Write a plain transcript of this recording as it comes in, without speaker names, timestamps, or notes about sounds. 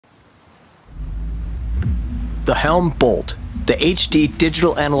The HELM BOLT, the HD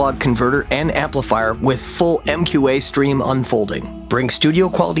digital analog converter and amplifier with full MQA stream unfolding, brings studio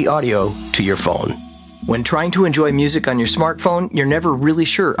quality audio to your phone. When trying to enjoy music on your smartphone, you're never really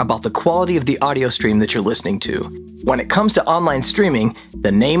sure about the quality of the audio stream that you're listening to. When it comes to online streaming,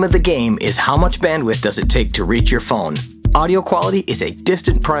 the name of the game is how much bandwidth does it take to reach your phone. Audio quality is a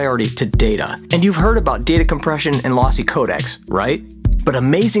distant priority to data, and you've heard about data compression and lossy codecs, right? But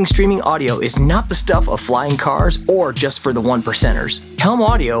amazing streaming audio is not the stuff of flying cars or just for the one percenters. HELM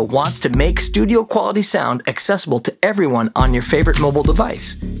Audio wants to make studio quality sound accessible to everyone on your favorite mobile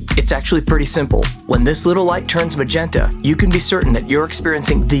device. It's actually pretty simple. When this little light turns magenta, you can be certain that you're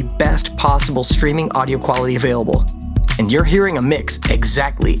experiencing the best possible streaming audio quality available. And you're hearing a mix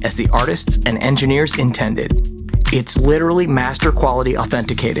exactly as the artists and engineers intended. It's literally master quality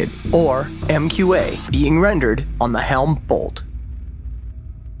authenticated, or MQA, being rendered on the HELM BOLT.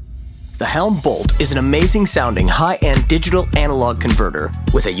 The HELM BOLT is an amazing sounding high-end digital analog converter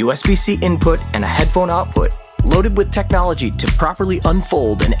with a USB-C input and a headphone output, loaded with technology to properly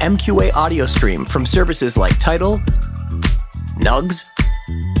unfold an MQA audio stream from services like Tidal, Nugs,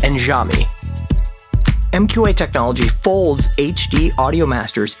 and Xiaomi. MQA technology folds HD audio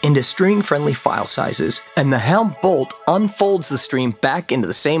masters into streaming-friendly file sizes, and the HELM BOLT unfolds the stream back into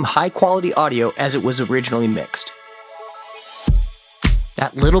the same high-quality audio as it was originally mixed.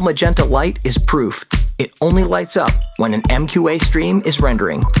 That little magenta light is proof. It only lights up when an MQA stream is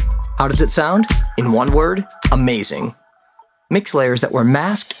rendering. How does it sound? In one word, amazing. Mix layers that were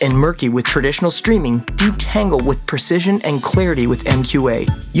masked and murky with traditional streaming detangle with precision and clarity with MQA.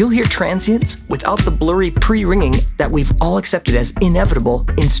 You'll hear transients without the blurry pre-ringing that we've all accepted as inevitable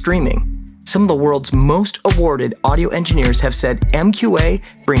in streaming. Some of the world's most awarded audio engineers have said MQA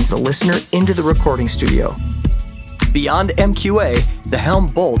brings the listener into the recording studio. Beyond MQA, the HELM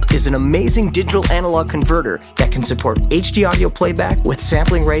BOLT is an amazing digital analog converter that can support HD audio playback with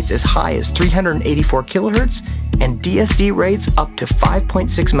sampling rates as high as 384 kHz and DSD rates up to 5.6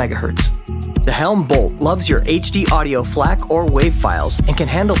 MHz. The HELM BOLT loves your HD audio FLAC or WAV files and can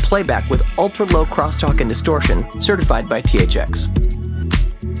handle playback with ultra-low crosstalk and distortion, certified by THX.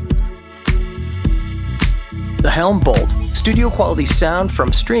 The HELM BOLT, studio quality sound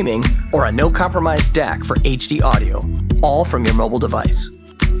from streaming or a no-compromise DAC for HD audio, all from your mobile device.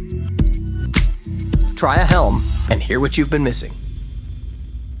 Try a HELM and hear what you've been missing.